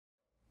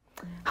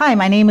Hi,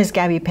 my name is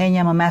Gabby Peña.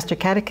 I'm a Master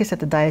Catechist at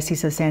the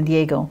Diocese of San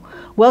Diego.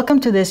 Welcome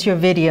to this your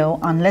video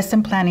on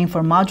lesson planning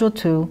for Module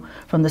 2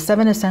 from the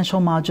 7 essential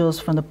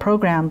modules from the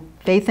program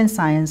Faith and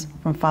Science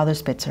from Father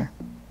Spitzer.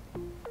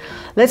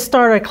 Let's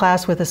start our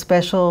class with a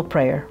special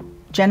prayer.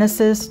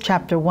 Genesis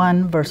chapter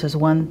 1 verses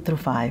 1 through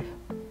 5.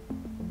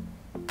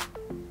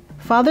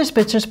 Father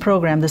Spitzer's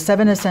program, the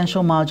 7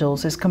 essential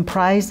modules, is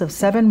comprised of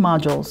 7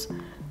 modules.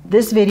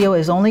 This video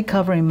is only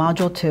covering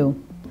Module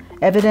 2.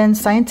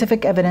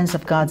 Scientific evidence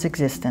of God's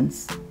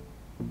existence.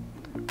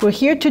 We're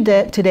here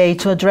today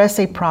to address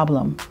a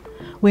problem.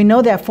 We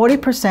know that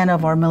 40%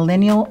 of our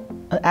millennial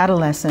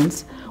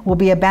adolescents will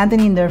be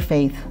abandoning their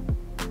faith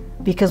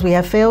because we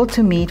have failed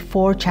to meet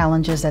 4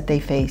 challenges that they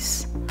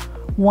face.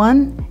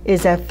 1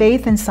 is that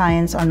faith and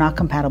science are not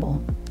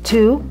compatible.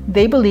 2,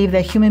 they believe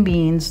that human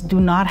beings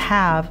do not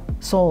have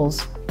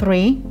souls.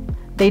 3,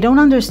 they don't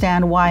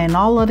understand why an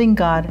all-loving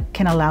God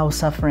can allow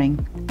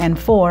suffering. And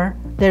 4,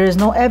 there is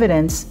no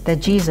evidence that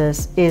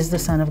Jesus is the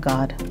Son of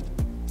God.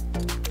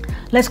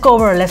 Let's go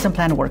over our lesson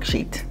plan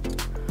worksheet.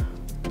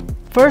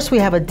 First, we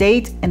have a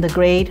date and the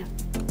grade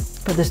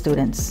for the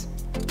students.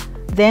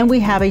 Then we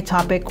have a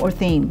topic or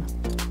theme.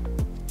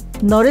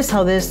 Notice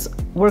how this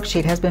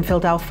worksheet has been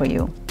filled out for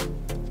you.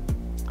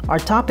 Our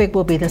topic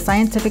will be the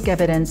scientific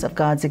evidence of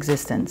God's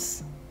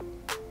existence.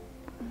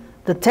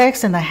 The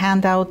text and the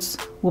handouts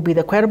will be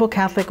the Credible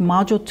Catholic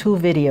Module 2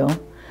 video,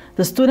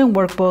 the student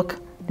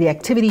workbook, the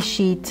activity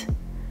sheet,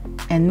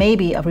 and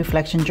maybe a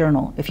reflection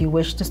journal if you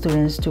wish the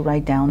students to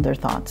write down their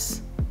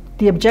thoughts.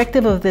 The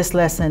objective of this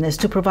lesson is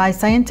to provide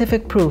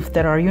scientific proof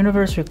that our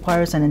universe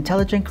requires an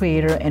intelligent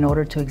creator in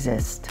order to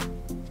exist.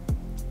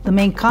 The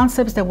main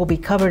concepts that will be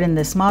covered in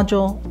this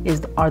module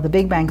are the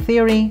Big Bang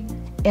Theory,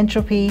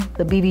 entropy,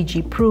 the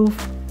BBG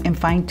proof, and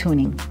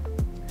fine-tuning.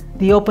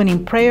 The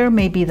opening prayer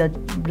may be the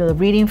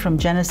reading from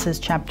Genesis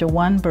chapter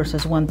 1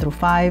 verses 1 through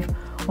 5,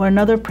 or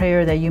another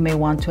prayer that you may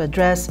want to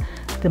address.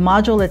 The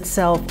module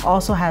itself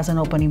also has an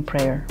opening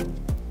prayer.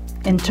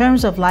 In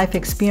terms of life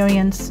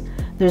experience,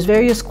 there's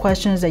various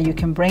questions that you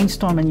can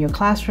brainstorm in your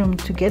classroom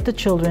to get the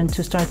children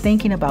to start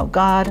thinking about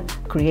God,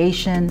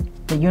 creation,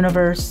 the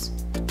universe,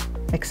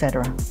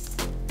 etc.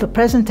 The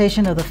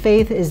presentation of the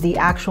faith is the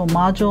actual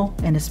module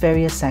and its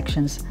various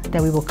sections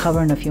that we will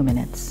cover in a few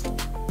minutes.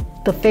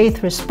 The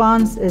faith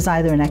response is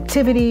either an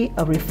activity,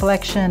 a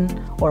reflection,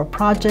 or a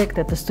project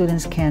that the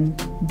students can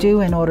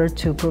do in order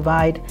to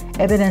provide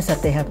evidence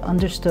that they have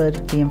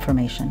understood the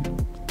information.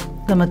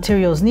 The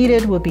materials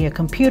needed would be a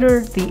computer,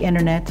 the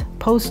internet,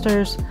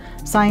 posters,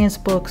 science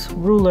books,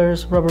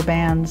 rulers, rubber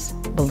bands,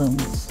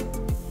 balloons.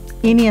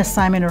 Any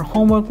assignment or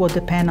homework will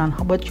depend on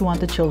what you want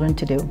the children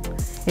to do.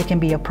 It can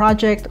be a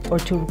project or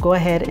to go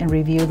ahead and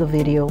review the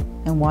video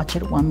and watch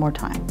it one more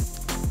time.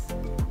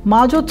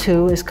 Module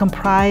 2 is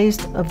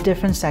comprised of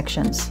different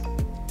sections.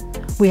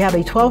 We have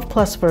a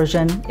 12+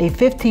 version, a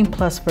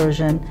 15+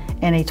 version,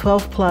 and a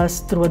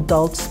 12+ through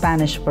adult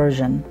Spanish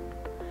version.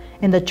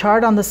 In the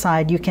chart on the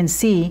side, you can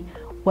see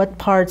what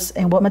parts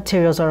and what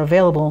materials are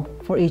available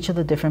for each of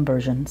the different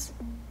versions.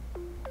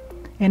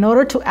 In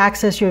order to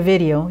access your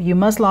video, you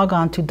must log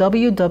on to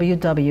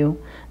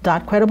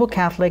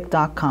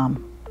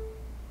www.crediblecatholic.com.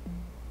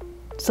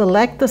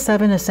 Select the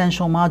 7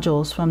 essential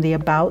modules from the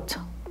About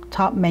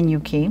top menu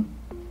key.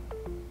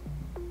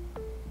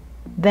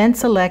 Then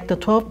select the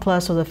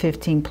 12+ or the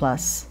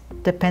 15+,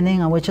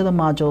 depending on which of the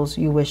modules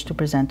you wish to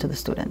present to the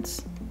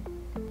students.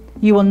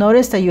 You will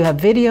notice that you have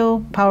video,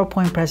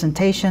 PowerPoint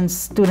presentations,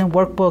 student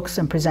workbooks,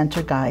 and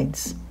presenter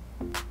guides.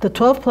 The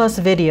 12+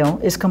 video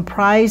is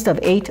comprised of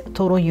 8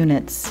 total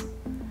units,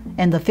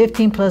 and the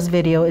 15+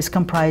 video is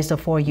comprised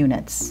of 4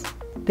 units.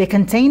 They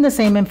contain the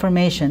same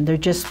information, they're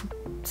just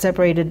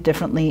separated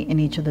differently in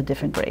each of the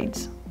different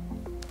grades.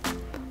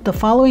 The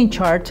following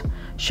chart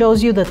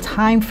shows you the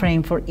time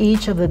frame for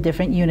each of the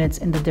different units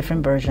in the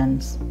different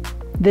versions.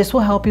 This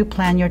will help you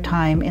plan your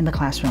time in the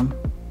classroom.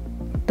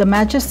 The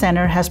Magis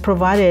Center has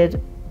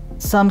provided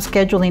some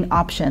scheduling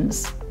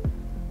options.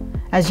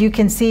 As you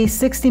can see,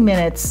 60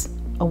 minutes,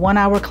 a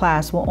 1-hour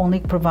class will only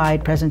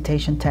provide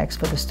presentation text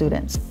for the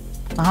students.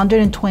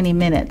 120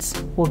 minutes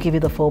will give you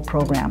the full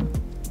program.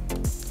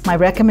 My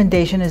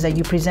recommendation is that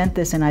you present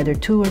this in either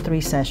 2 or 3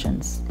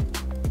 sessions.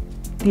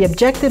 The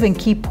objective and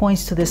key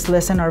points to this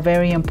lesson are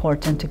very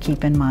important to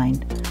keep in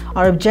mind.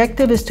 Our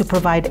objective is to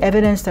provide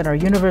evidence that our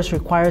universe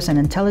requires an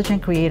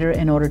intelligent creator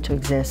in order to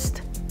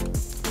exist.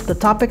 The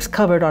topics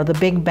covered are the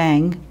Big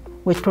Bang,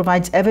 which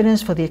provides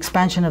evidence for the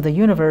expansion of the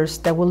universe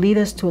that will lead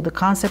us to the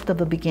concept of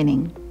the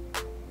beginning.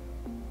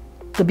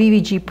 The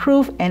BBG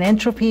proof and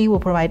entropy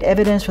will provide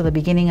evidence for the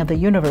beginning of the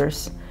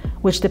universe,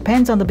 which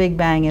depends on the Big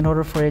Bang in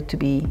order for it to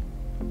be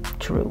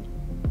true.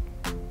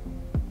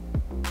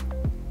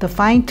 The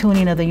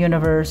fine-tuning of the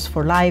universe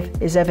for life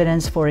is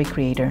evidence for a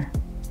creator.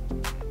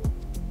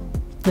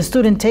 The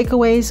student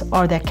takeaways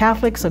are that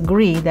Catholics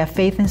agree that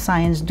faith and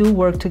science do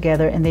work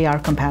together and they are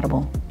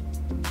compatible.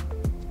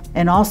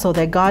 And also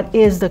that God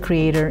is the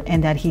creator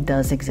and that He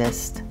does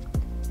exist.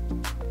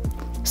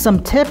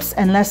 Some tips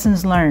and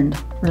lessons learned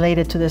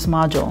related to this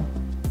module.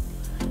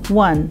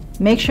 1.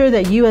 Make sure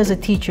that you as a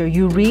teacher,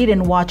 you read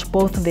and watch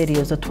both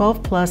videos, the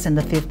 12+ and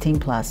the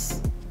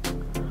 15+.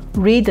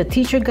 Read the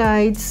teacher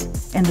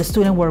guides and the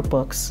student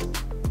workbooks.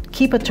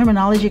 Keep a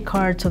terminology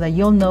card so that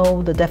you'll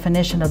know the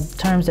definition of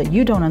terms that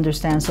you don't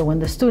understand, so when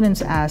the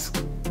students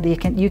ask,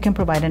 you can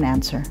provide an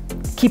answer.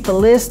 Keep a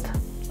list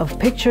of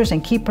pictures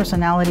and key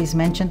personalities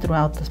mentioned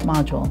throughout this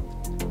module.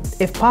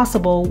 If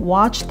possible,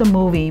 watch the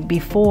movie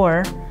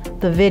before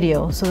the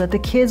video so that the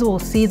kids will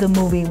see the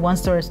movie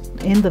once they're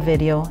in the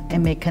video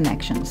and make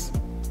connections.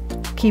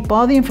 Keep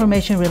all the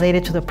information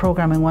related to the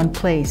program in one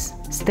place.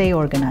 Stay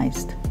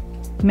organized.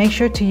 Make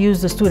sure to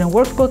use the student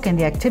workbook and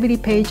the activity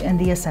page and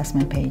the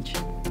assessment page.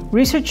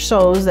 Research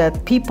shows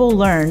that people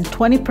learn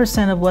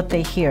 20% of what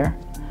they hear,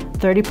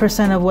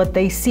 30% of what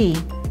they see,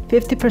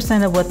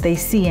 50% of what they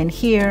see and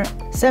hear,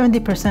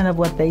 70% of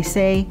what they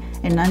say,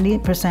 and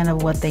 90%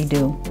 of what they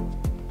do.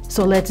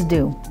 So let's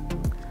do.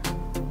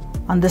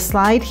 On the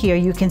slide here,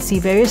 you can see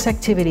various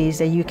activities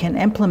that you can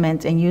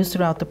implement and use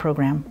throughout the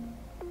program.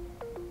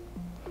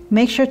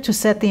 Make sure to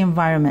set the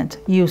environment.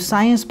 Use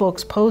science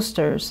books,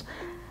 posters,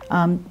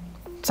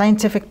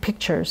 scientific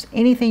pictures,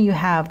 anything you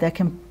have that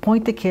can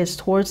point the kids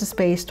towards the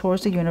space,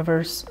 towards the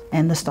universe,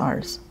 and the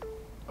stars.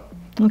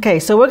 Okay,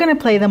 so we're going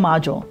to play the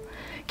module.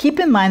 Keep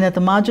in mind that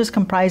the module is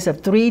comprised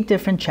of 3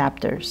 different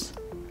chapters.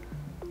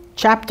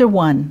 Chapter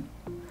 1.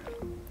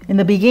 In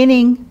the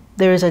beginning,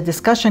 there is a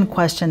discussion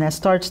question that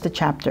starts the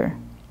chapter.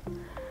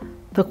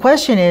 The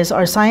question is,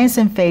 are science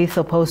and faith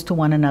opposed to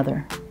one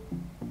another?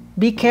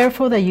 Be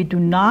careful that you do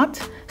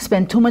not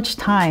spend too much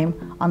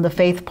time on the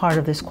faith part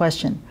of this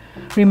question.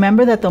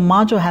 Remember that the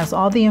module has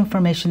all the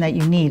information that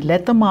you need.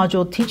 Let the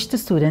module teach the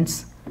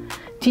students,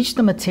 teach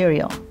the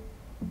material.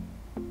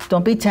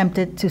 Don't be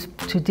tempted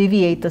to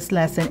deviate this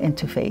lesson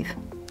into faith.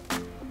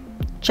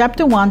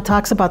 Chapter 1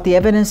 talks about the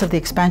evidence of the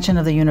expansion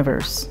of the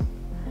universe.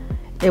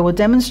 It will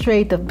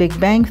demonstrate the Big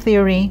Bang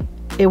Theory.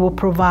 It will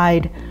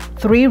provide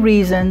 3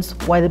 reasons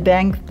why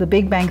the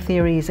Big Bang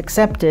Theory is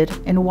accepted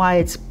and why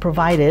it's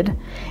provided.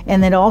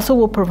 And it also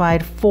will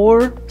provide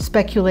 4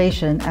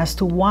 speculation as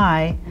to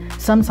why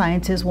some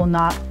scientists will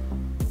not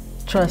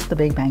trust the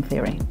Big Bang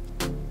Theory.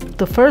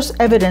 The first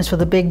evidence for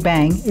the Big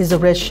Bang is the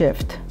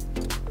redshift.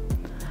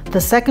 The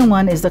second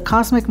one is the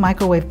cosmic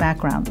microwave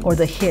background, or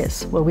the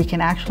hiss, where we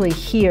can actually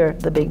hear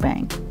the Big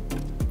Bang.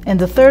 And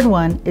the third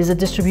one is the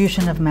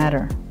distribution of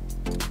matter.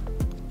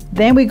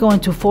 Then we go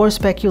into 4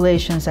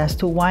 speculations as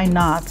to why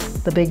not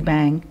the Big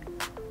Bang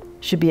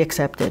should be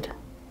accepted.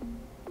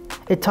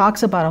 It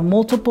talks about a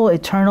multiple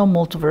eternal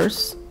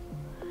multiverse.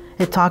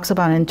 It talks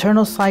about an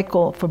internal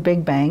cycle for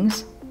Big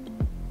Bangs.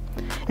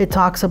 It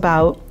talks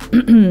about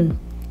the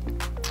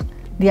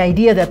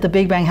idea that the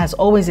Big Bang has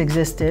always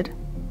existed.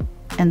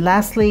 And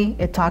lastly,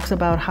 it talks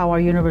about how our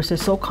universe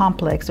is so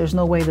complex, there's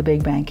no way the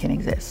Big Bang can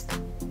exist.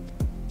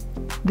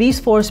 These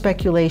 4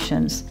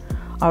 speculations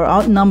are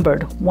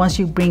outnumbered once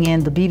you bring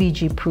in the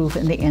BVG proof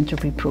and the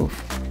entropy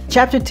proof.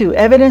 Chapter 2,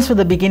 evidence for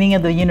the beginning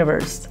of the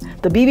universe,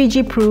 the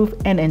BVG proof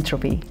and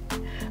entropy.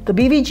 The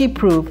BVG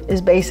proof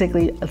is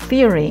basically a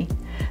theory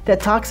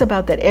that talks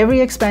about that every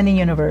expanding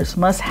universe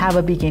must have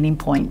a beginning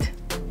point.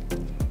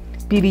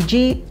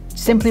 BVG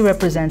simply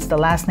represents the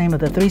last name of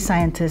the 3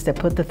 scientists that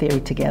put the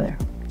theory together.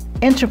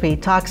 Entropy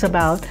talks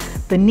about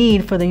the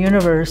need for the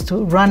universe to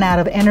run out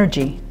of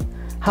energy.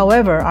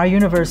 However, our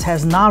universe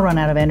has not run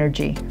out of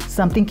energy.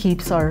 Something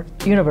keeps our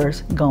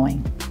universe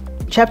going.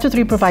 Chapter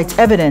 3 provides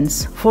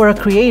evidence for a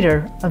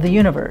creator of the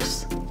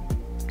universe.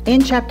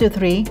 In Chapter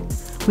 3,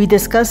 we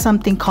discuss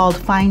something called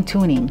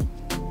fine-tuning.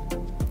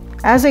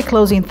 As a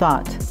closing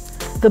thought,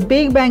 the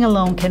Big Bang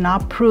alone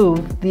cannot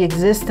prove the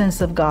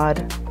existence of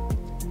God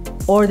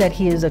or that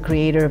He is the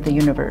creator of the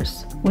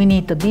universe. We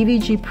need the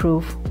BVG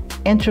proof,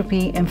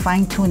 entropy, and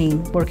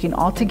fine-tuning working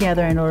all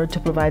together in order to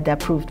provide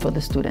that proof for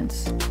the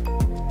students.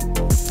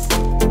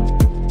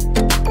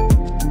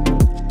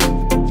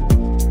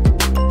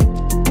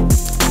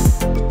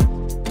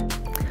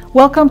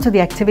 Welcome to the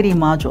activity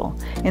module.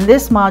 In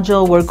this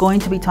module, we're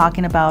going to be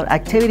talking about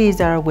activities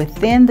that are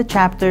within the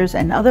chapters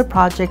and other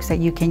projects that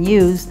you can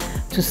use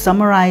to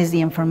summarize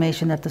the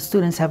information that the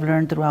students have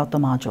learned throughout the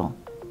module.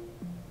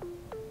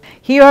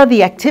 Here are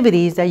the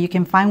activities that you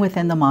can find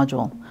within the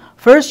module.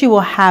 First, you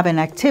will have an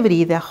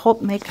activity that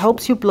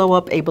helps you blow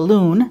up a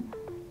balloon,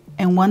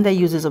 and one that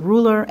uses a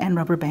ruler and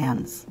rubber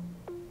bands.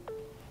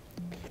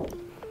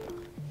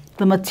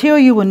 The material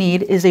you will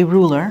need is a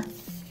ruler,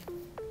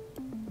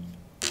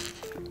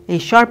 a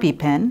Sharpie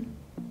pen,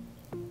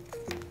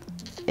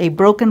 a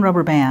broken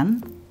rubber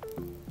band,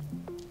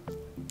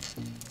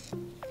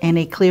 and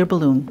a clear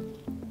balloon.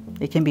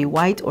 It can be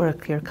white or a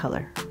clear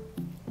color.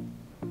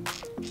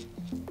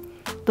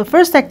 The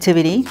first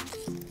activity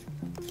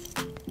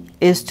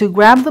is to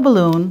grab the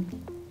balloon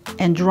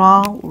and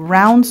draw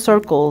round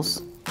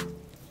circles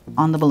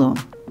on the balloon.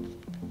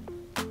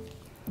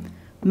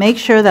 Make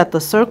sure that the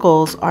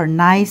circles are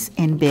nice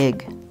and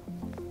big.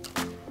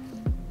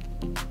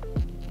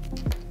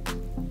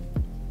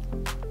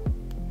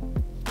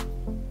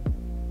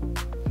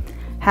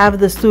 Have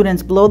the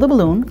students blow the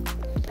balloon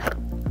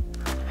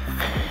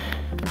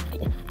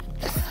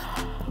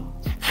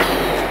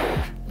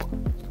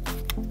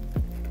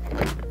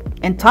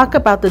and talk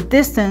about the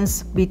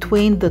distance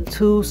between the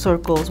two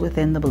circles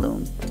within the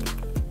balloon.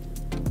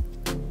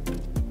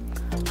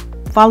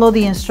 Follow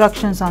the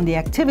instructions on the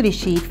activity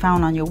sheet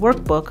found on your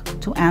workbook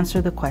to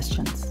answer the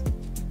questions.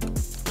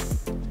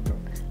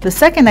 The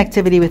second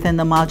activity within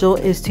the module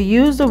is to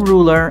use the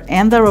ruler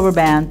and the rubber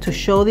band to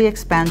show the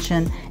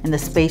expansion in the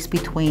space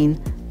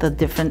between the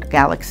different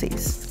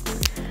galaxies.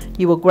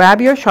 You will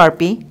grab your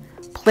Sharpie,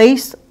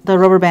 place the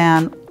rubber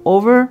band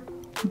over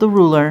the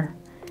ruler,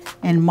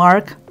 and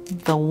mark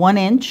the 1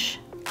 inch,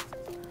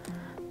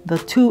 the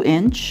 2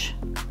 inch,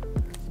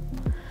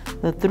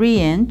 the 3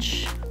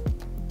 inch,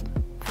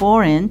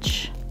 4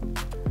 inch,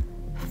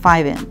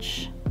 5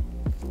 inch.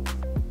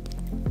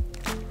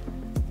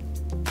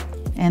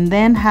 And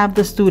then have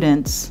the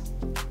students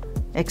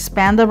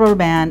expand the rubber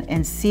band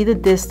and see the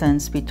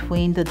distance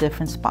between the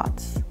different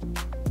spots.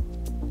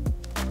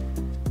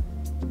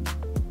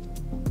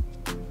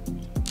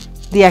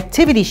 The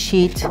activity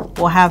sheet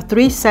will have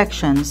 3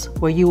 sections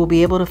where you will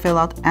be able to fill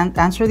out and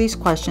answer these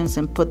questions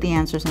and put the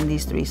answers in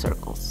these 3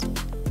 circles.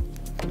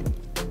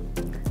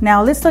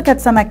 Now let's look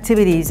at some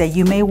activities that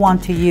you may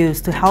want to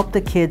use to help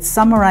the kids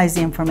summarize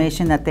the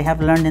information that they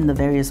have learned in the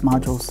various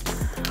modules.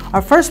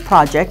 Our first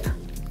project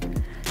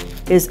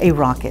is a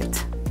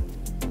rocket.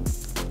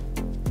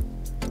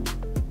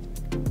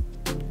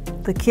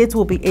 The kids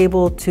will be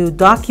able to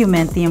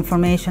document the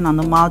information on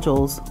the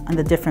modules on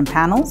the different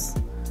panels,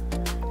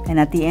 and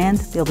at the end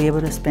they'll be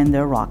able to spin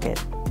their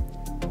rocket.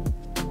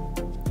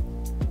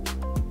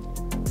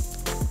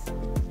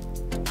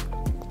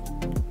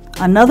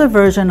 Another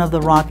version of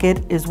the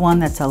rocket is one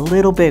that's a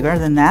little bigger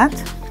than that,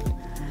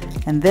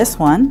 and this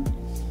one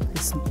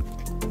is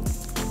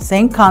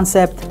same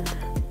concept,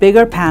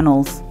 bigger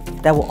panels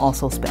that will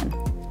also spin.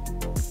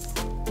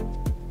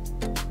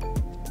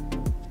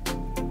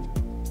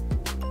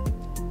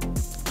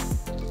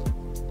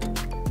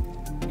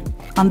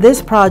 On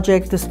this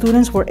project, the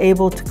students were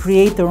able to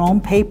create their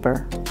own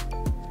paper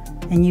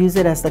and use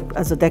it as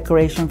a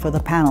decoration for the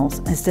panels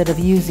instead of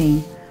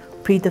using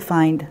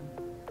predefined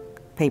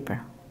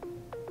paper.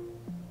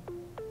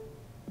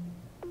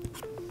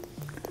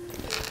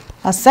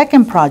 A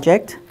second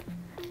project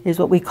is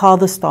what we call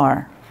the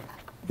star.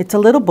 It's a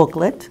little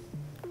booklet.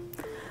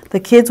 The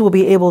kids will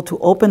be able to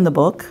open the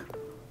book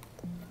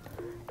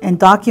and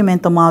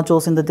document the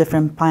modules in the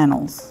different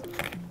panels.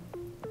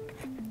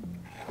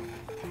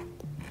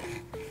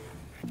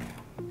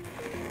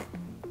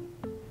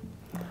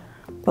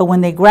 But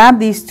when they grab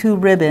these 2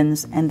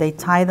 ribbons and they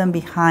tie them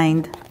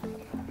behind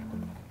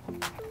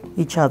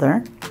each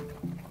other,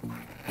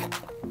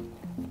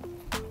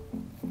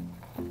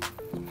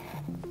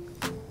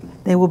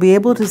 they will be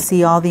able to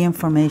see all the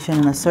information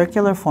in a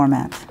circular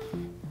format.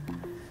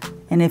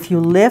 And if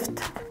you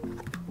lift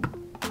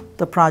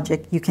the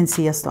project, you can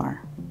see a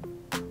star.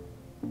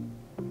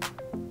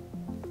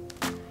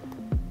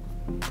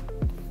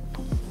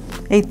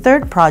 A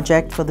third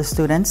project for the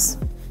students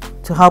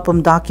to help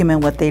them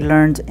document what they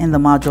learned in the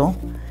module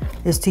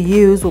is to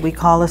use what we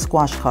call a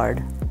squash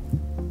card.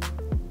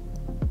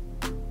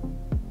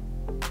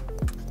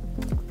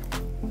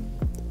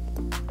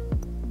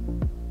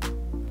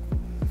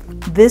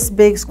 This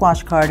big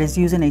squash card is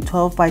using a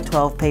 12 by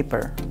 12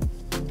 paper.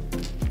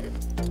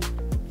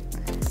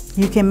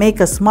 You can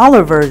make a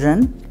smaller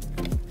version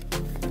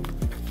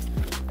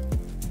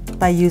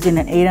by using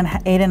an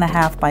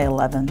 8.5 by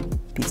 11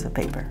 piece of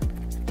paper.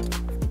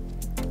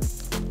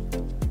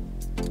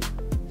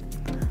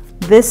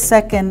 This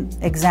second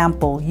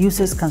example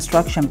uses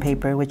construction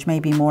paper, which may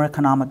be more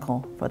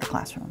economical for the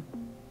classroom.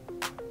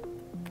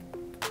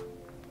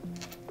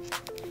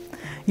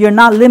 You're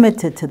not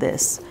limited to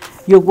this.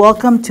 You're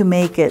welcome to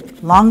make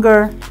it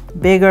longer,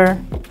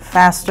 bigger,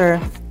 faster,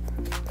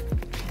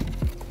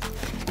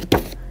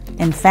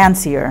 and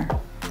fancier.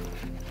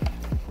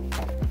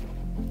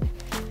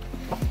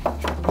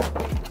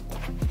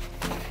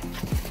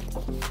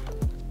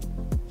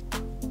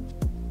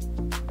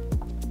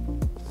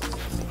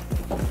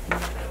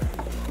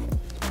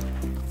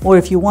 Or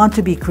if you want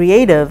to be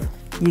creative,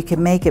 you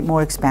can make it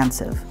more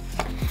expansive.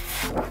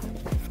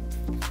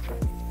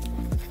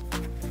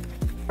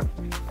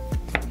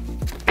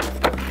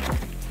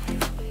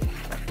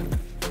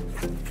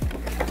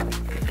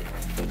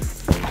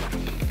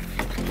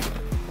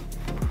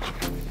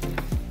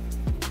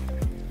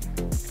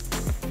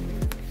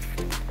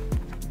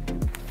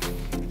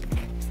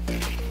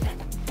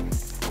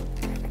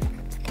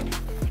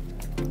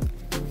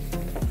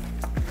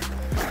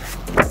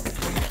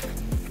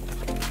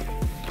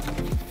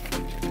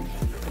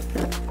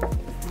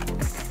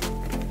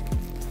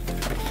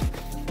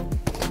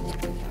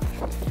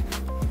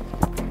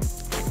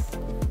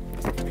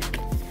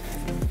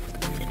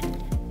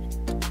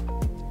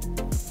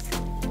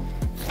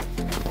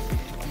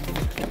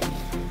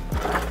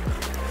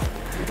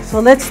 So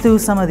let's do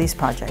some of these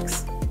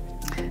projects.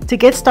 To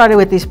get started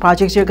with these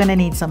projects, you're going to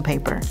need some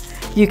paper.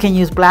 You can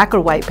use black or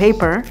white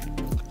paper,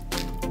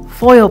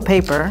 foil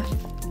paper,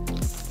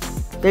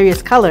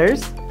 various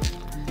colors,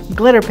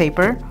 glitter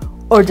paper,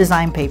 or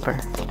design paper.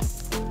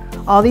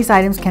 All these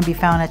items can be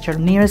found at your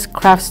nearest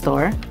craft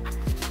store,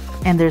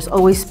 and there's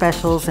always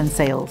specials and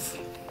sales.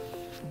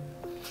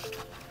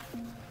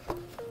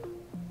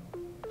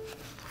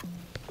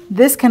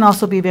 This can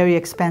also be very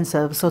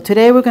expensive, so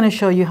today we're going to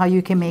show you how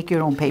you can make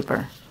your own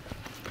paper.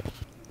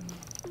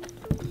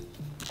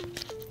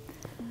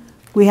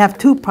 We have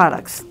two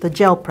products, the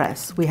gel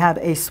press. We have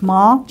a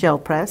small gel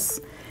press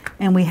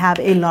and we have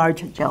a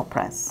large gel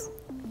press.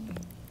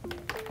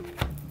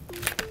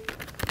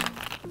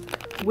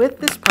 With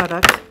this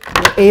product,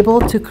 you're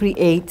able to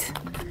create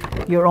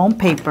your own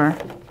paper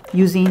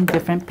using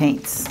different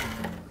paints.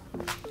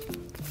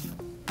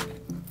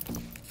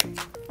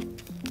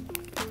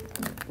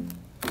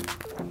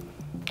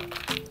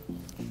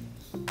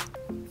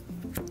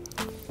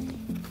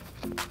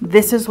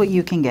 This is what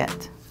you can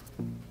get.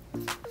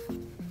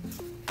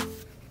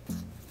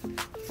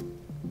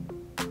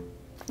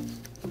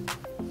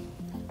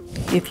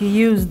 If you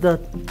use the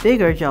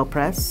bigger gel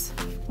press,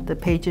 the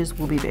pages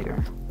will be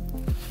bigger.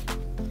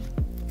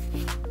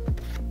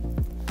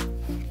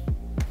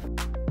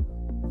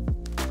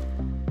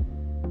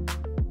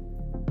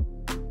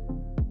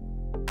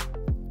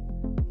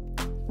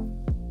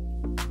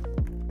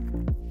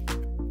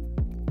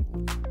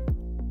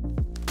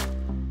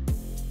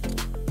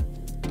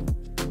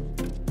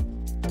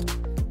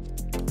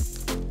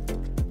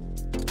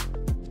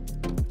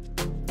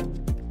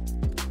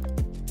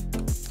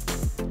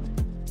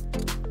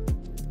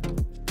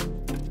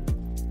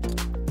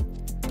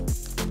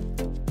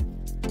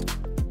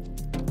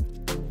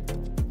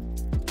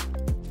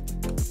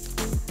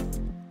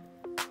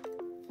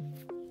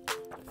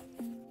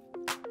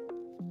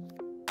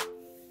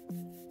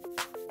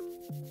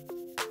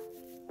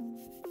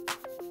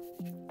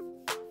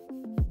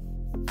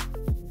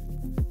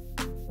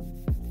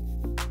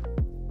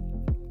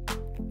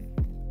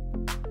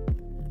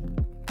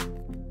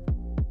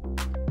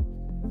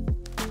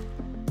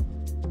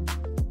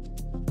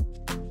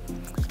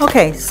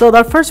 Okay, so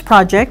our first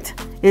project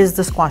is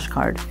the squash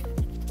card.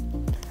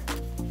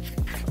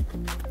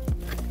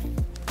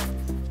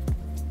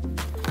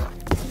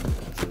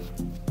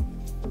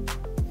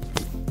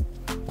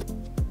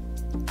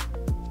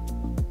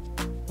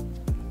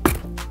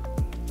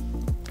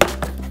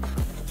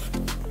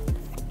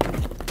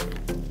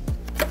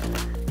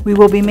 We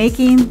will be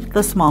making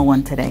the small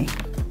one today.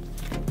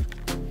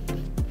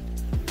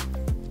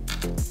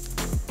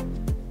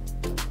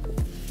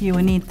 You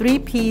will need 3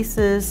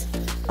 pieces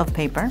of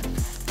paper.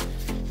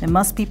 It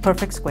must be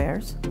perfect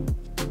squares.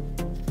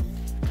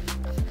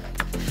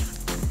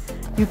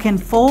 You can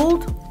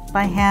fold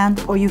by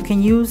hand or you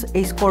can use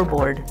a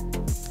scoreboard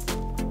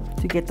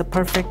to get the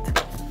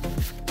perfect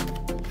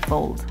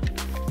fold.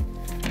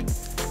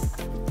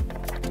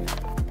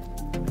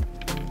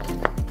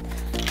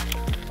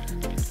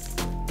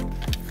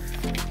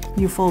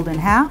 You fold in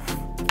half.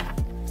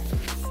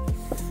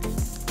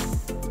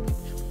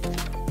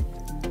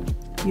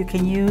 You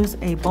can use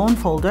a bone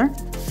folder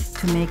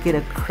to make it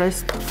a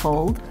crisp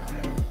fold.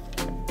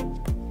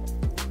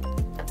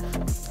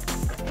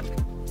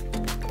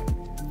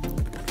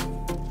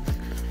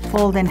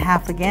 Fold in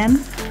half again.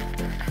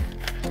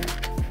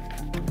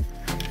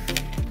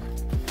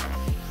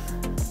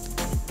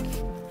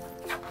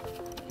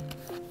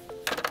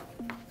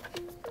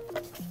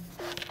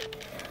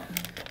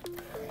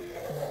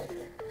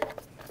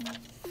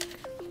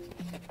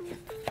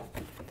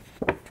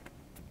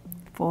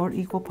 Four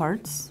equal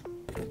parts.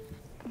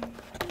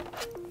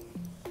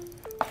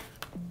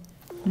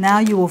 Now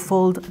you will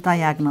fold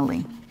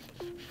diagonally.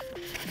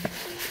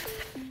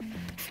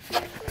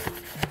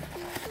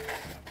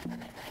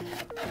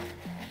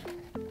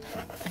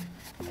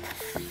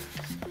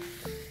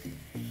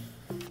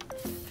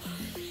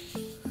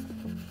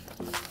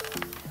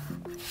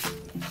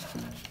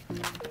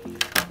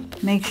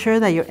 Make sure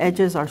that your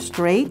edges are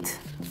straight.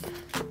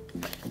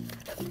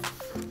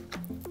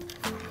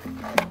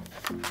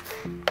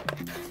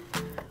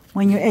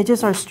 When your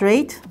edges are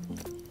straight,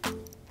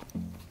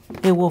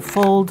 it will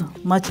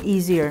fold much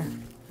easier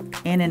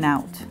in and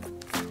out.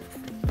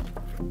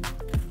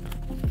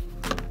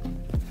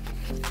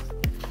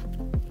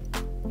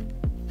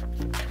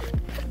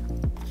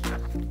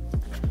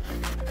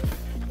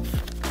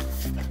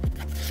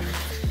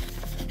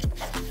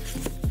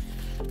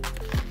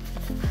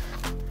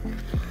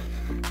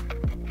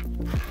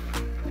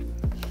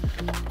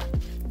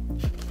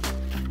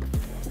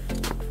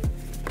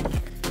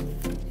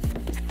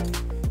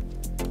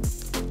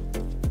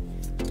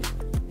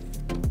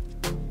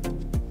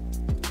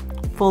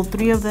 Fold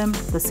 3 of them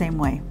the same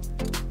way.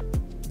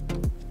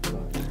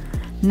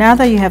 Now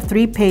that you have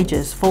 3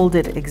 pages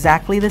folded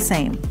exactly the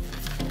same,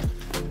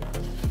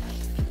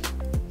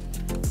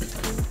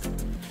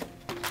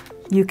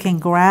 you can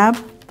grab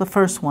the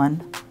first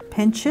one,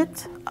 pinch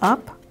it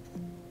up,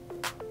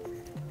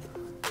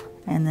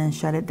 and then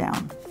shut it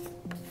down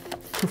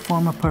to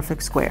form a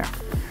perfect square.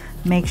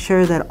 Make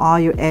sure that all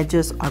your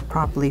edges are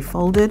properly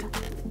folded,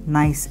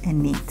 nice and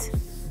neat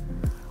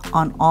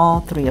on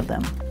all 3 of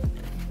them.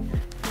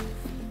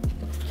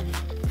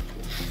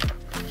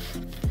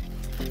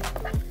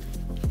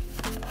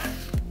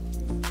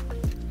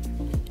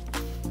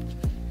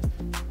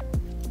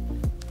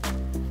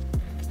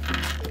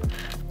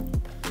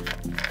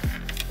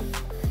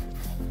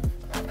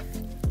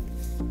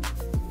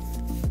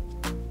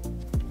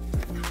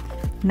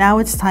 Now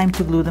it's time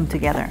to glue them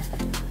together.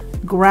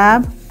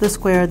 Grab the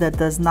square that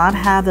does not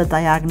have the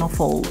diagonal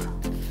fold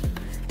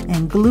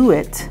and glue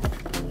it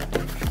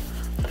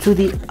to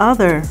the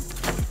other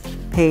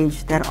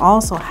page that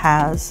also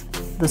has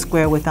the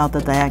square without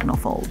the diagonal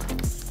fold.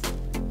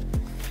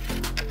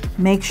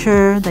 Make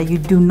sure that you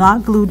do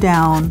not glue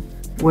down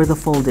where the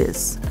fold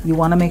is. You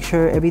want to make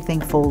sure everything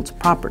folds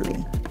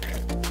properly.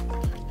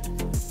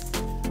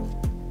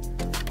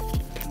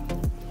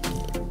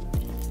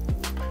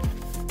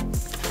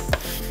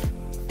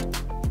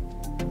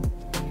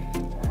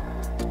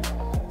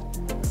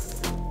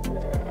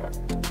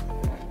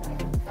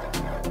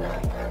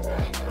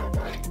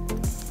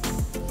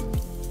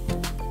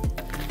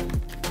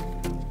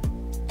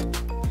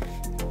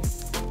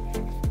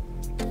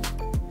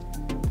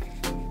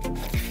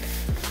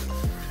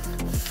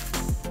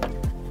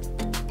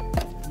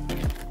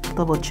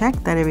 Double check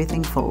that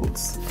everything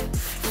folds.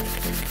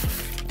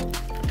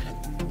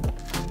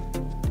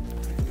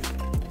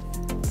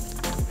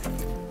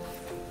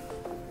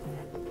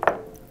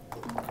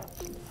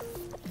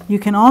 You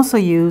can also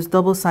use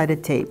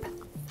double-sided tape.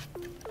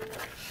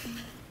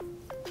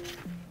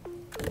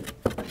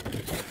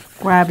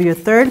 Grab your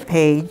third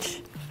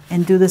page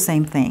and do the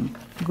same thing.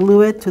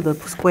 Glue it to the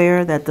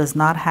square that does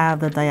not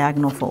have the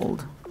diagonal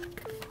fold.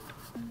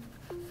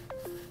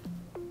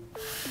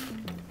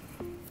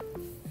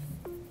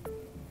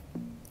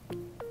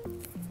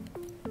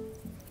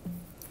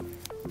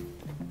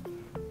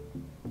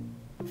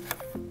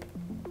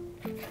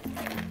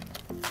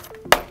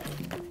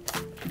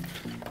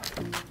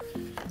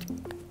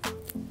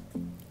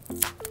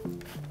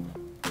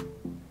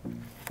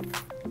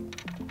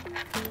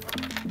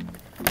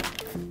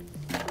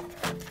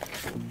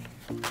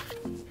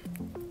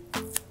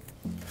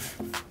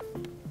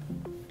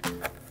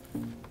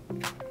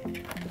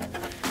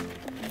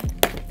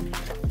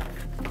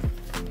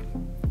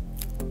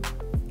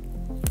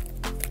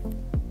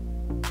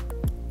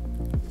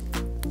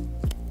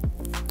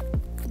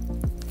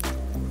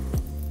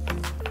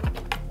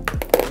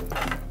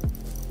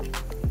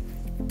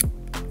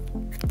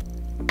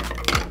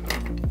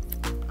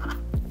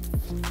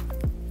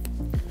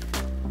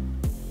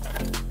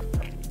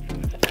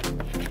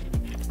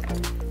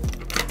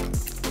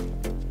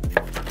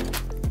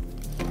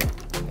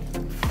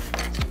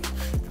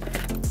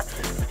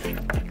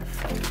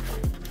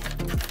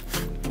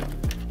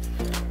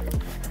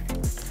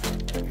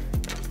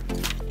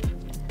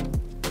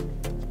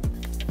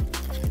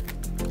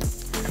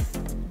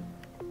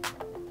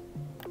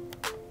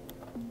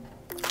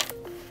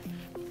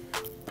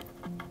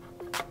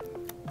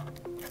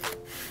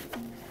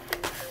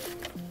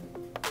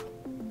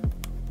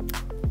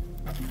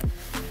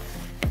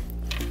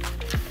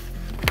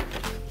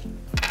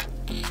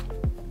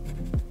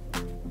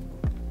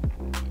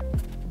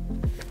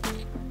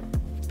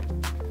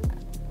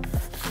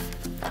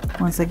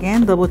 Once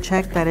again, double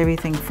check that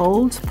everything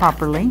folds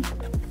properly.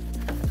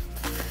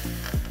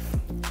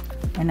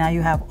 And now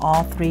you have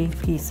all three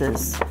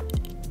pieces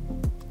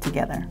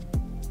together.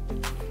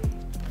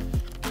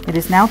 It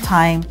is now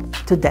time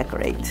to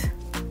decorate.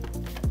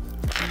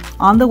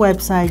 On the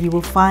website, you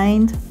will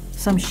find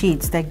some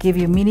sheets that give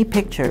you mini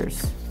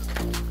pictures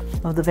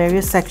of the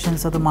various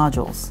sections of the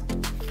modules.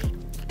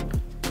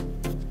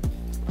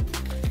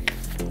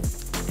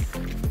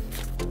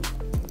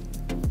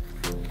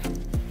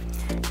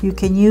 You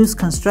can use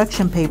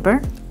construction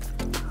paper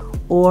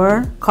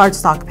or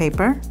cardstock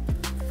paper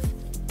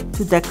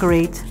to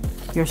decorate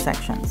your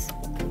sections.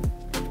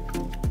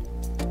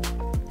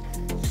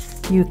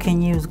 You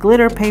can use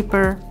glitter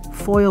paper,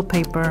 foil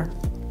paper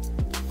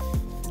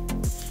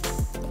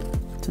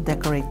to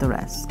decorate the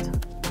rest.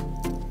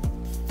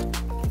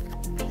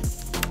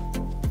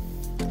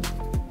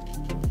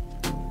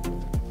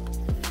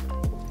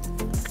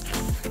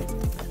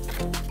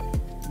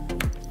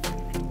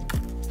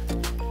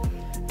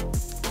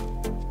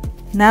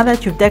 Now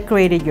that you've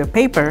decorated your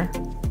paper,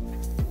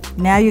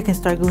 now you can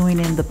start gluing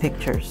in the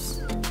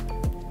pictures.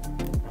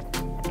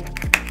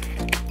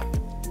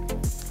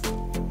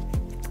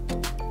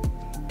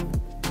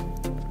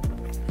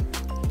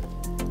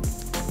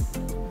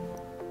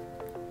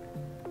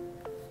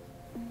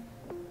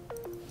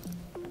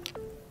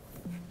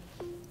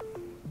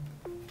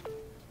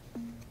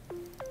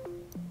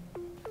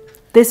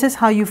 This is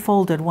how you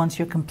fold it once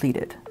you're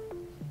completed.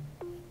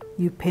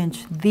 You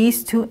pinch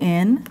these two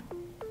in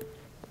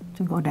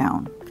to go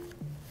down.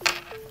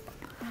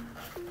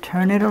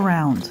 Turn it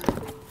around.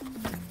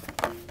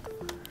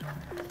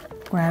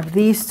 Grab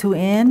these two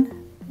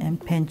in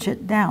and pinch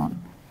it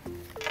down.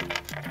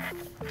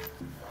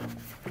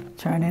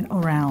 Turn it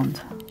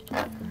around.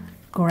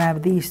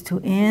 Grab these two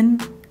in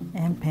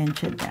and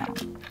pinch it down.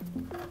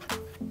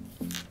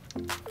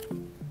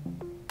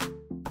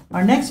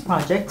 Our next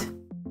project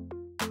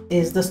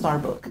is the star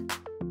book.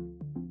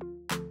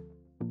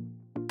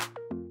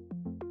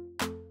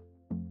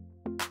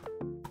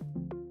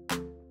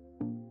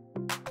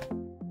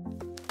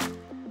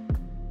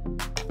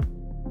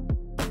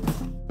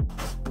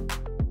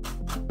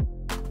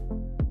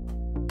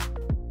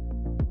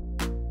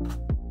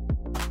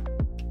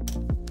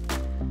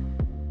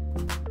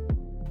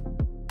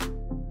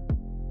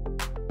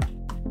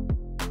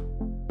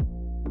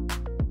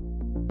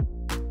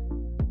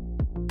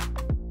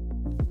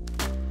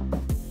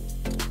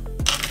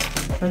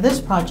 For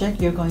this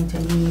project, you're going to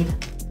need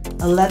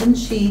 11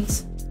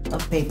 sheets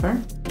of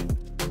paper,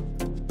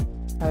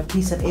 a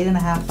piece of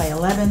 8.5 by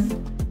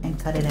 11, and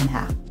cut it in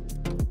half.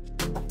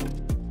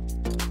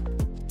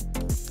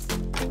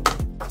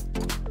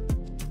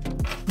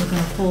 You're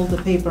going to fold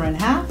the paper in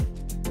half.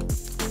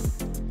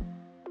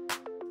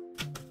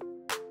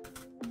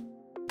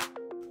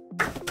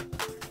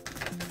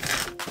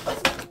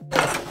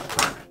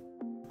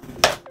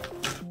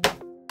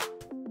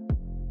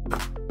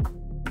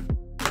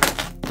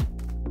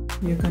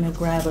 You're going to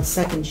grab a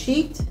second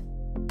sheet.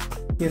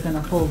 You're going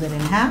to fold it in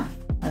half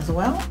as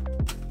well.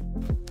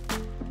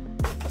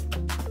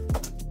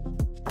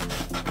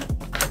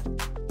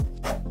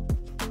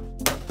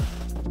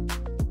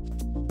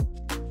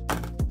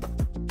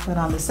 But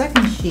on the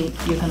second sheet,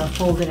 you're going to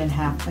fold it in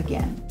half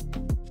again.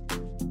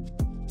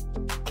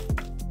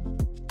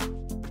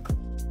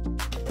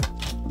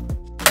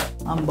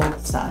 On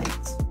both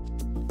sides.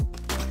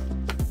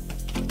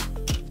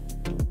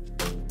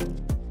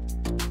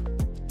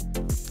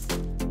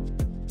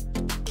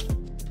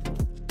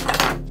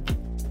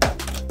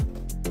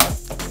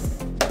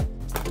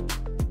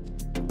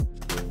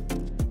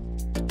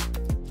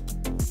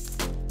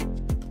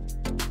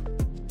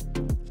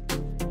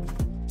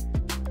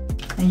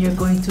 And you're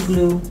going to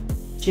glue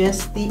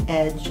just the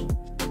edge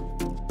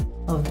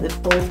of the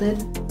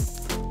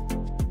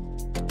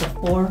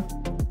four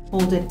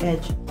folded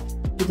edge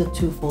to the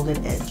 2 folded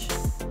edge.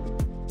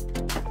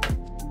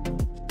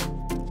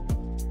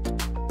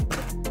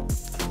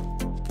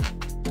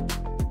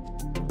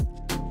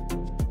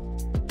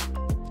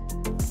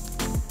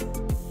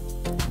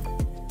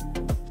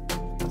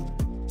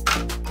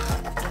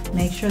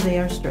 Make sure they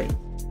are straight.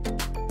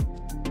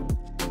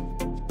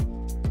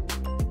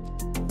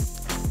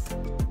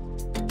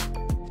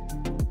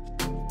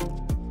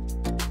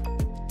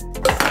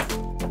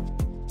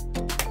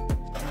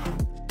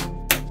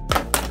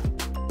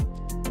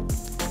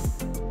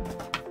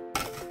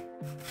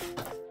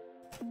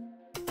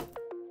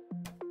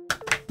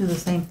 Do the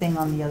same thing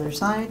on the other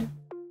side.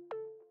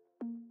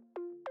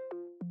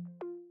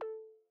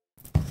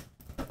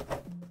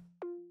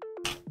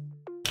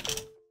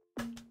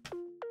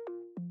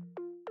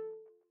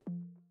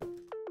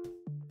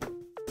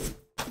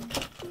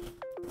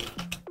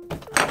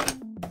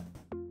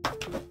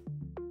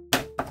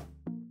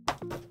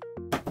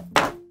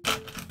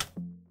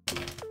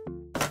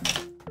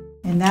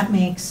 And that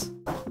makes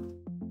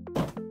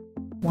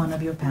one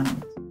of your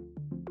panels.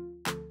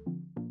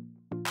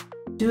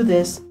 Do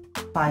this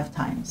 5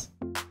 times.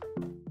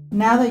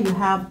 Now that you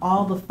have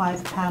all the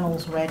 5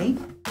 panels ready,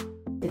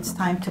 it's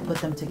time to put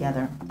them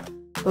together.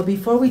 But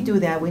before we do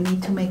that, we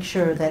need to make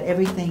sure that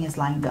everything is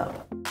lined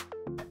up.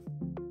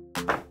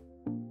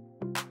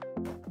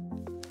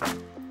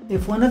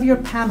 If one of your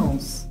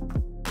panels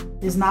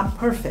is not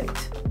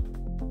perfect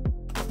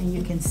and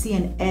you can see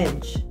an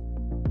edge,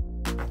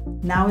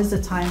 now is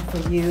the time for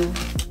you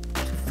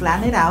to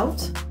flatten it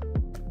out .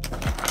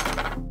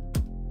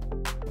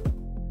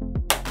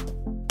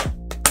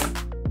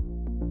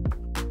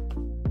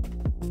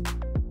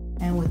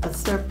 And with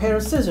a pair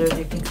of scissors,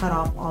 you can cut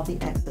off all the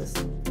excess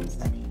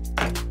sections.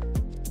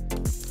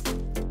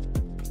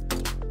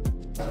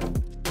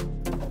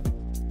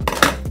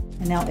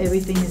 And now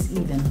everything is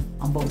even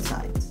on both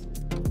sides.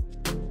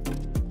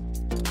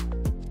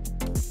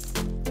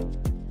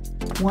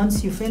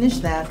 Once you finish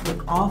that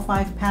with all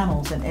 5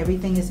 panels and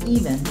everything is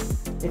even,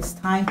 it's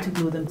time to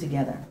glue them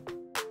together.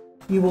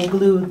 You will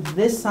glue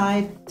this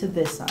side to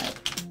this side.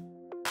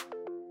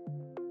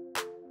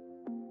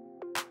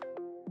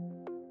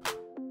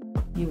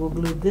 You will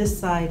glue this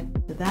side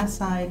to that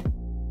side,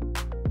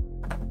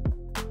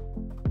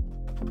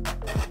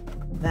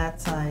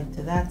 that side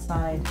to that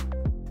side,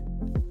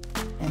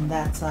 and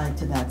that side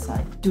to that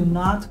side. Do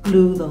not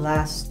glue the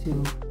last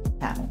 2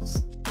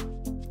 panels.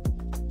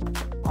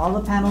 All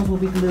the panels will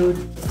be glued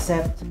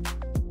except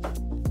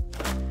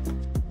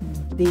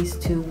these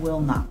 2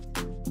 will not.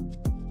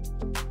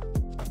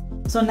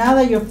 So now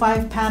that your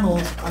 5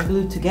 panels are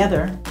glued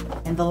together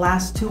and the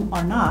last 2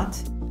 are not,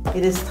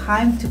 it is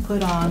time to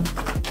put on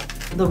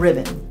the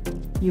ribbon.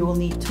 You will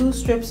need 2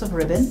 strips of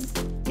ribbon.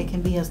 It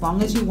can be as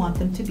long as you want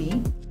them to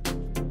be,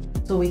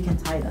 so we can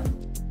tie them.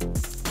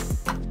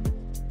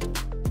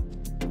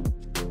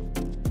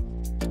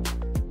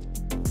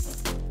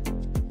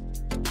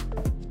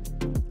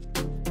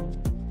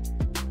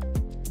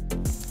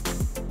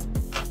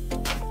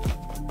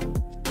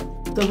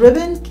 The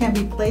ribbon can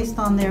be placed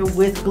on there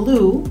with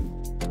glue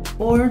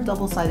or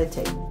double-sided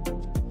tape.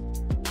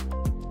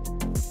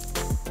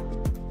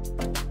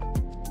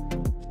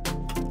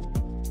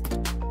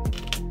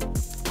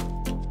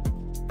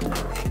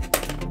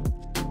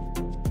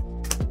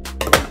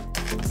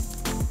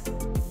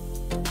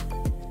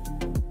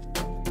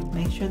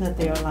 Make sure that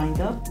they are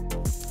lined up.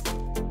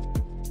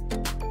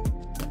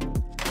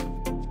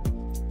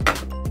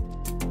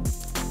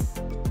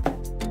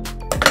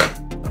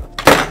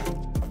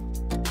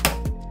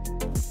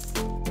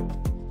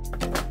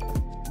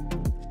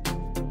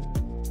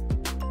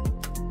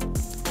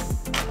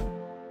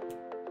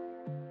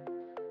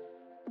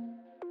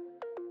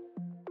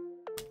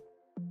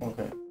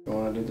 Okay. You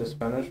want to do the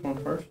Spanish one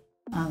first?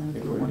 I'm going to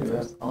glue one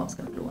first. Oh, I was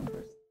going to glue one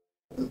first.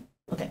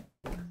 Okay.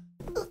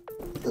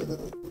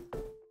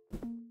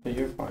 Yeah,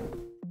 you're fine.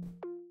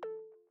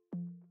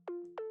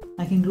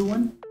 I can glue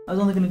one? I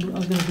was going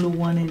to glue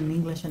one in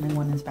English and then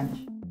one in Spanish.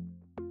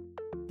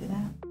 Do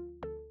that.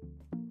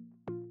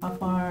 How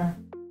far?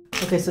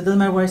 Okay, so it doesn't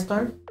matter where I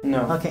start?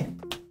 No. Okay.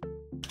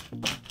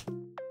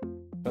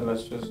 So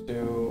let's just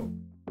do...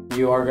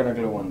 You are going to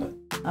glue one then.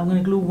 I'm going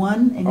to glue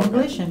one in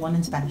English and one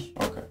in Spanish.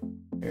 Okay.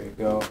 Here you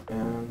go.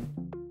 And...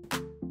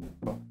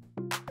 Oh.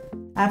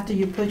 After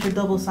you put your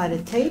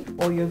double-sided tape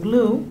or your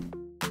glue,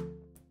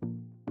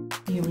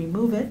 you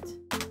remove it.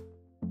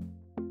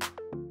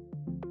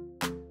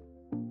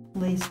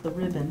 Place the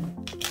ribbon.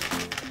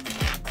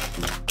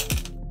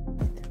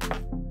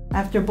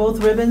 After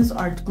both ribbons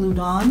are glued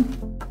on,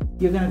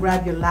 you're going to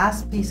grab your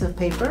last piece of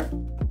paper,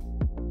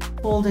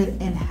 fold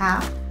it in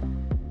half,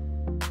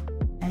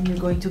 and you're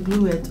going to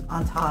glue it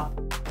on top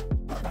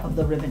of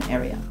the ribbon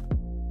area.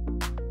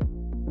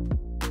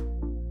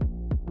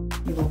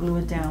 You will glue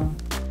it down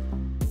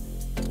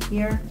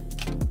here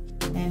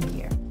and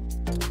here.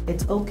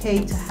 It's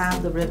okay to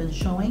have the ribbon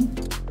showing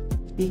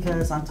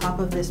because on top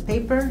of this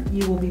paper,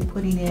 you will be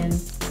putting in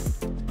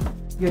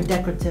your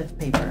decorative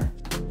paper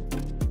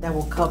that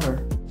will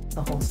cover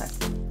the whole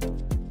section.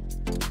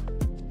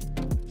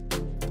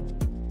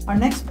 Our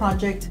next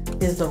project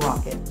is the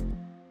rocket.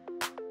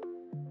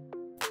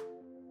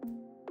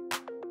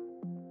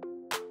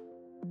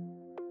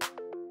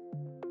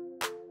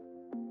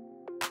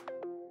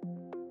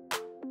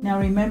 Now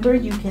remember,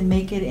 you can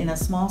make it in a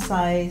small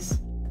size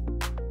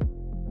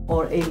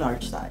or a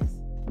large size.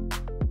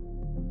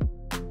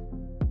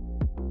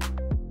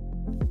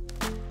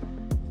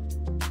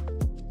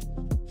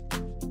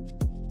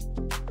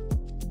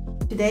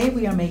 Today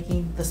we are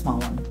making the small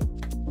one.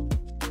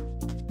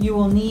 You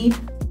will need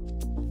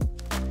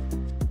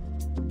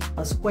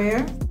a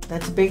square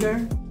that's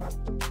bigger,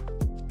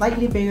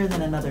 slightly bigger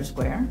than another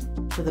square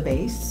for the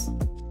base.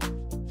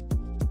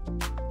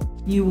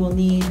 You will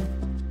need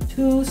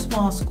 2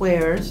 small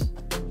squares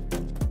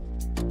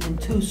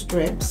and 2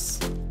 strips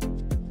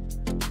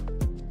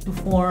to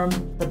form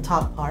the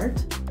top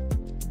part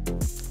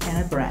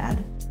and a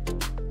brad.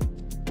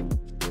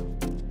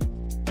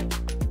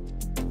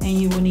 And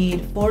you will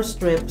need 4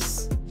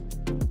 strips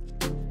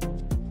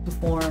to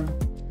form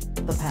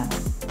the panel.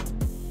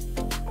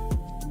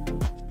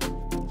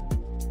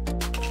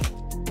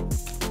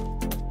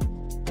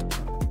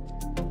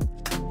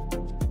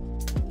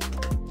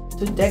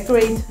 To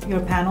decorate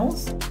your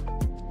panels,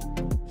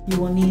 you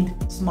will need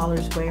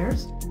smaller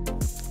squares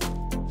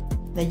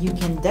that you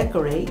can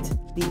decorate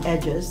the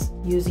edges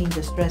using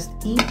distressed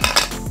ink .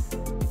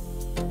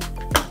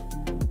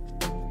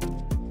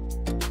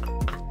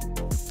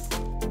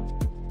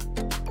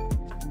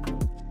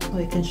 So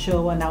it can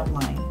show an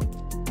outline.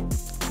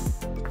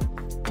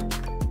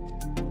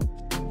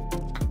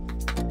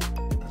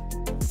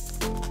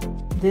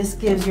 This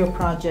gives your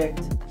project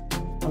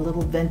a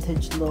little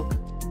vintage look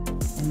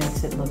and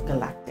makes it look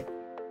galactic.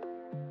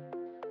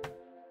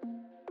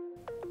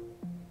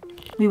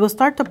 We will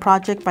start the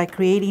project by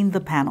creating the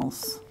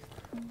panels.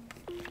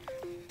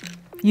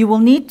 You will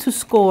need to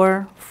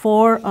score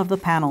 4 of the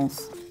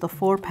panels, the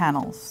 4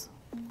 panels.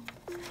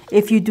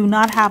 If you do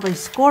not have a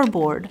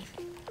scoreboard,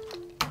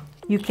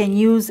 you can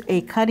use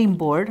a cutting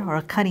board or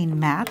a cutting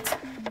mat.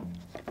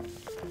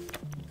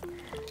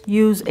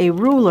 Use a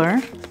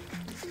ruler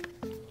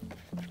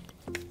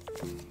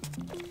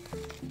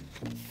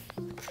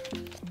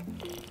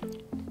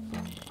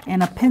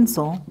and a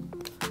pencil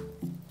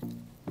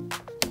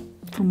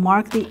to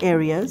mark the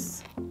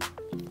areas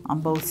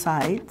on both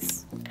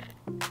sides.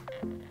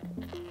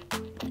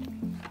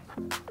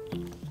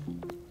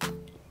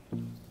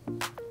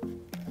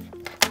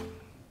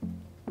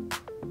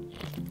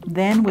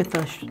 Then with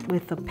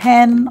a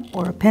pen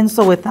or a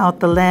pencil without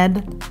the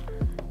lead,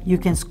 you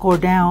can score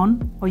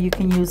down, or you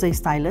can use a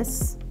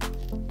stylus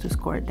to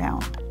score it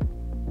down.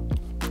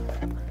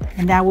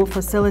 And that will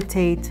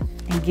facilitate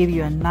and give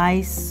you a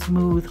nice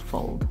smooth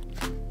fold.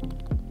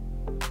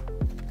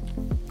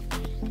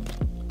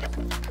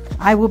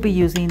 I will be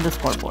using the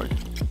scoreboard.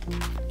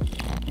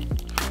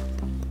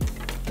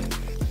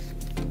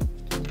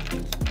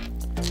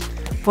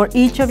 For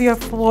each of your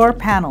 4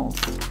 panels,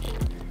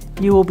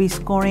 you will be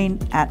scoring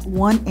at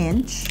 1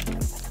 inch,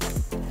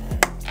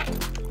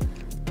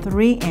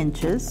 3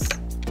 inches,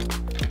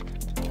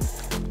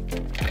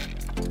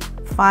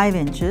 5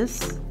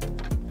 inches,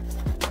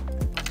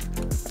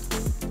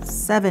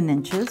 7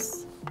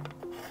 inches,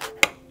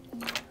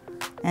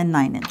 and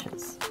 9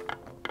 inches.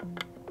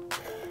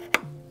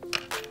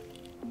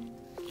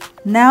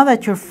 Now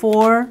that your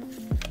 4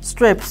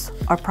 strips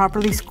are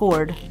properly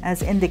scored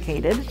as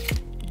indicated,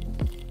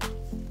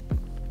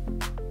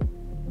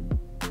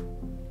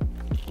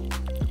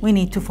 we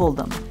need to fold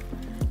them.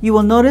 You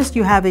will notice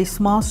you have a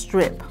small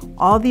strip.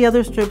 All the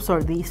other strips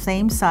are the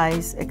same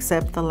size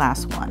except the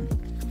last one.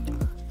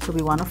 So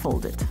we want to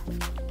fold it.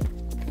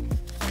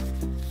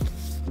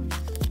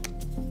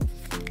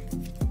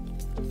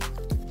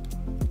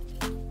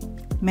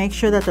 Make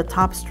sure that the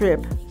top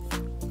strip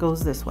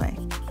goes this way.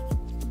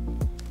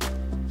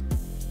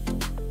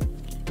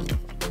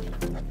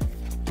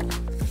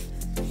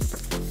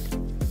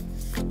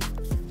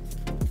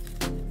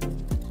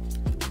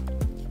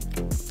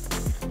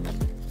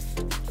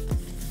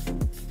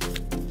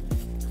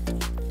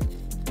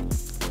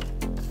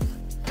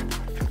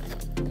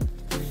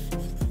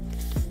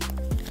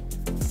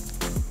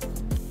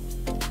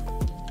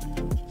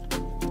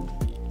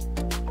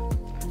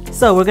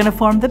 So we're going to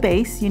form the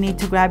base. You need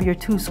to grab your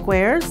two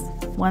squares,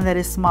 one that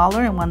is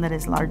smaller and one that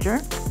is larger.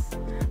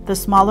 The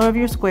smaller of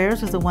your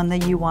squares is the one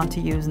that you want to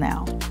use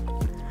now.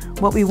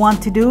 What we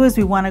want to do is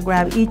we want to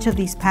grab each of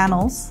these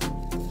panels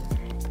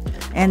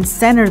and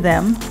center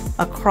them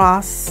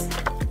across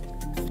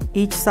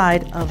each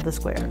side of the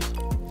squares.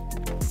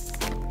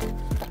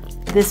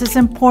 This is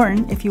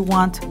important if you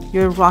want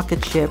your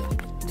rocket ship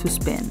to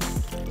spin.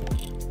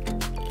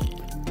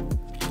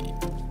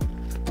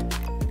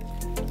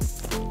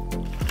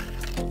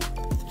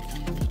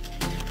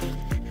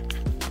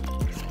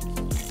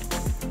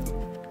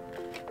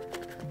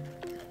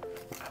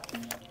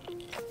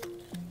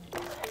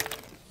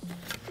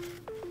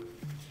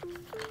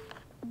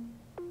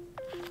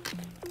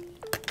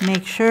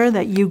 Make sure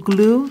that you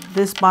glue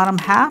this bottom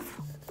half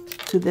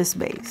to this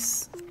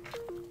base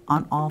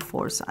on all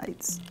four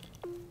sides.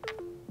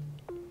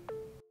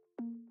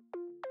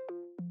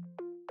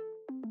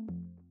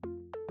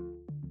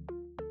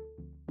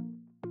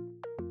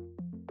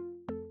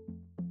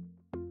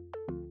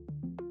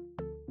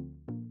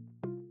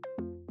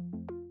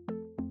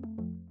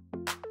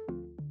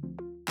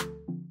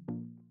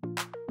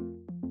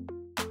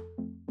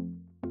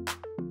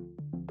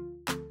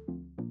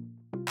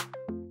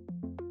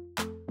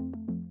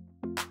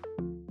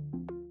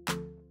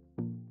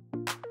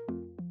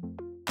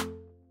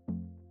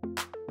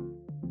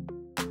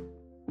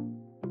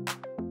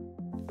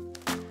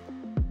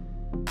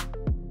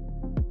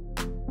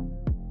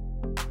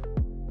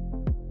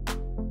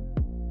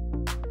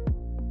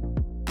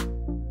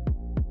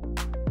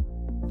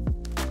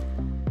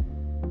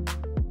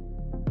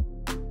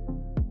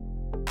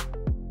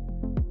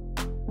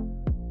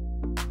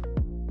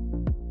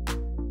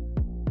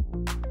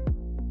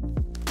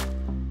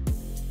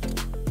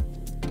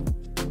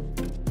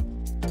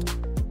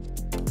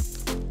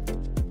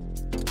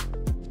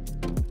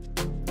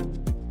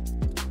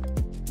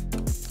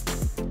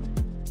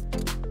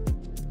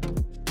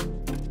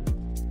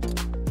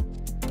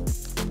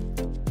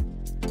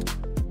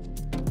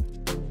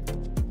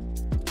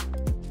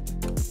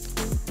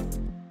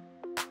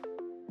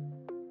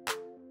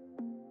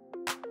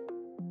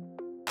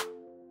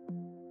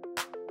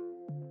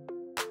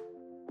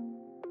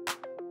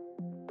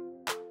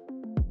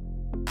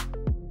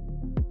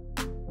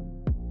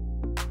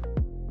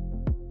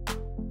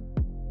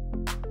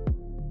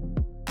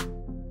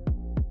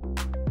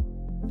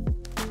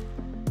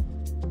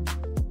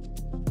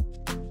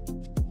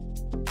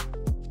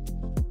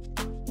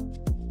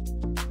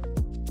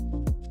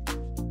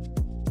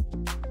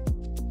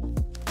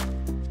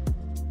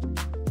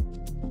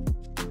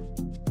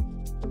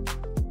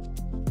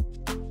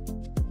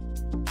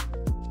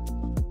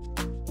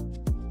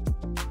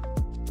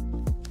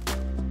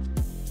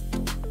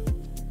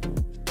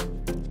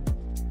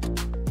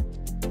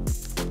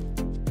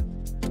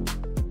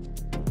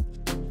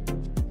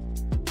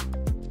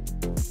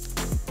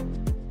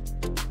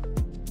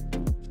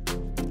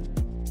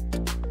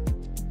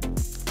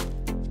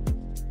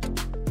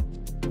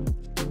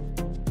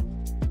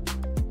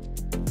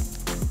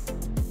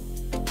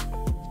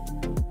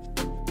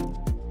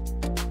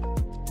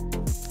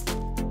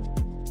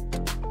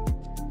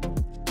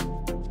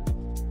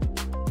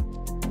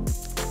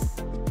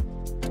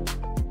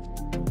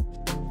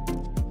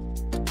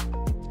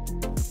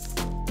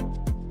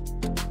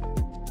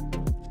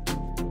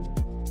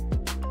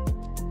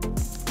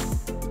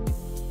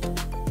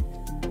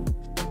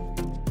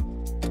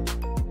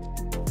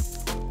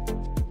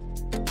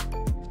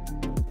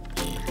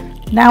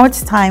 Now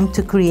it's time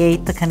to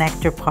create the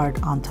connector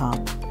part on top.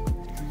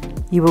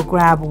 You will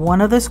grab one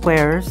of the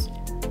squares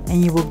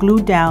and you will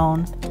glue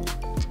down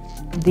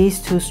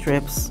these two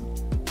strips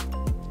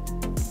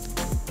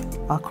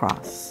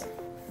across.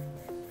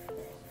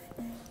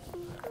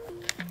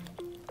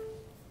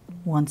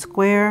 One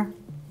square,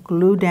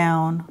 glue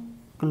down,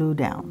 glue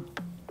down.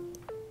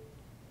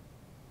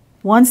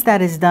 Once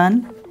that is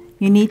done,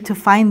 you need to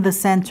find the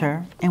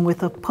center, and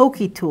with a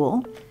pokey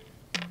tool,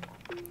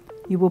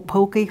 you will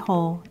poke a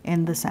hole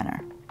in the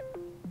center.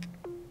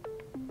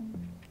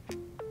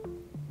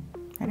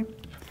 Ready?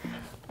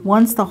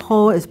 Once the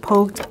hole is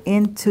poked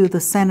into the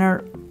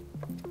center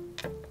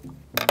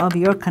of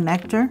your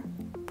connector,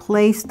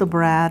 place the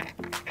brad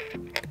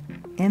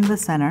in the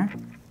center.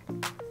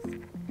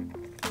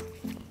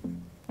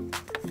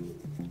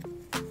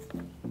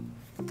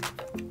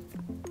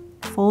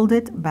 Fold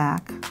it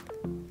back.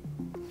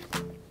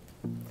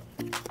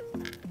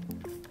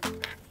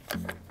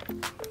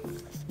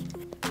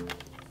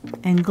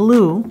 And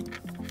glue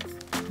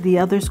the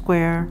other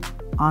square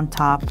on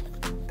top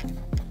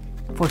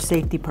for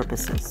safety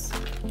purposes.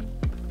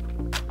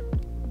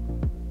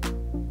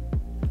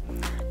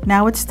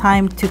 Now it's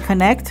time to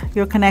connect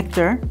your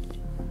connector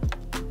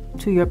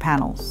to your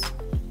panels.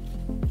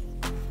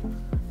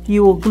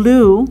 You will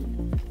glue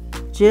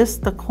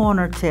just the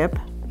corner tip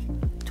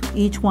to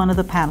each one of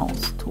the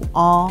panels, to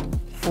all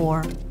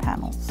 4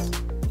 panels.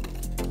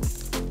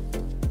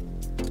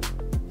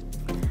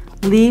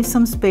 Leave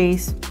some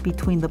space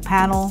between the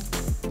panel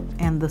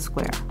and the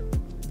square.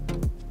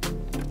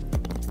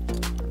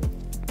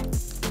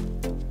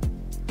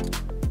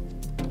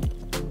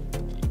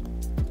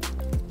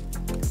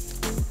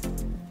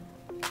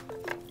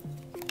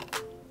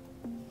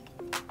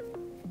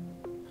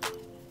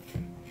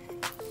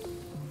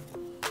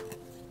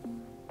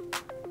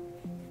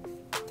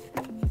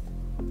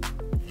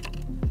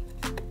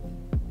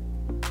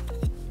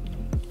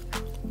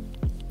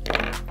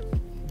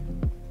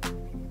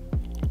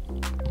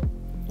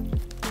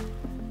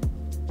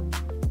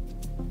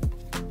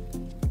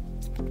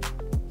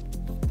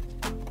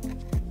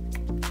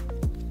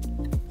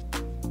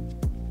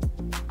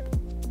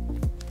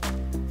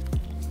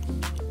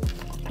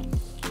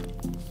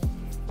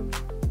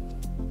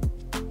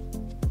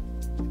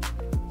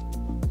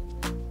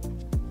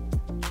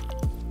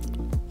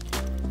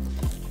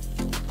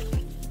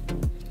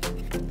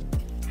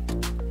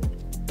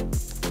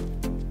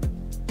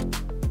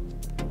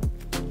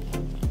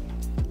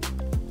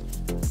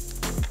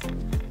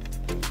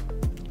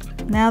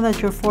 Now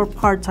that your 4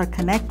 parts are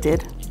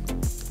connected,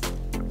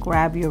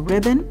 grab your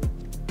ribbon,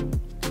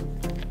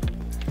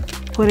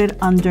 put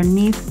it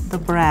underneath the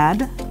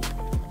brad,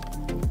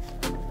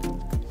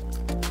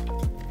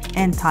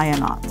 and tie a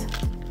knot.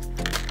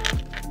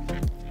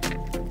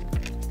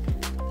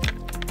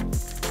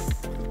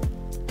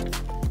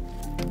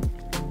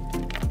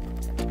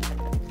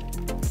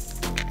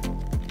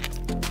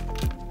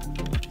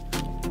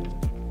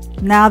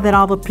 Now that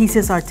all the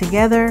pieces are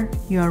together,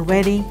 you are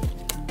ready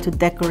to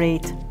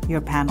decorate your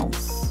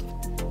panels.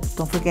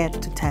 Don't forget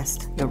to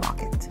test your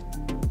rocket.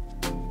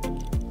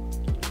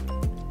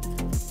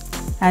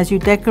 As you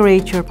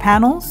decorate your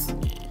panels,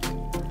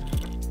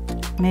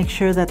 make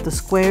sure that the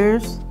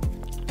squares,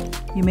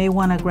 you may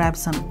want to grab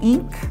some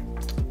ink,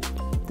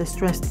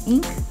 distressed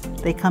ink.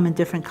 They come in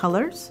different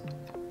colors.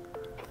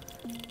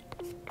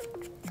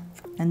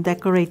 And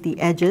decorate the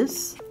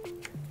edges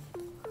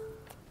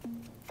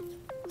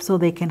so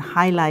they can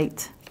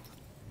highlight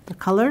the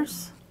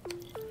colors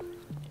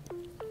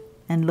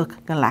and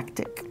look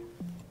galactic.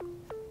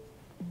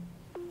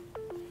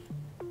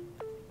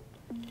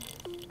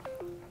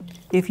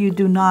 If you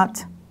do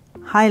not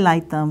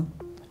highlight them,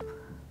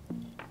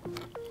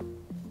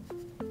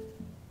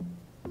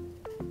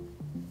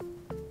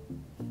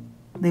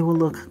 they will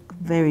look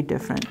very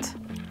different.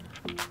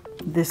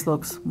 This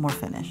looks more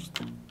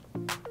finished.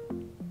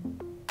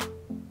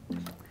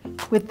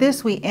 With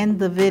this, we end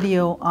the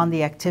video on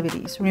the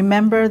activities.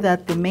 Remember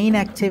that the main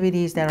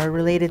activities that are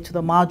related to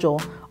the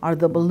module are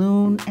the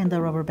balloon and the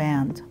rubber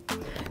band.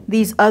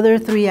 These other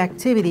 3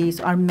 activities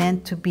are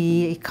meant to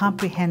be a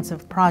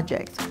comprehensive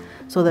project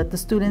so that the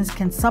students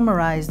can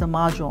summarize the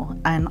module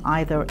on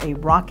either a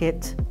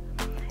rocket,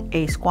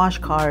 a squash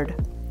card,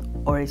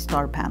 or a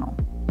star panel.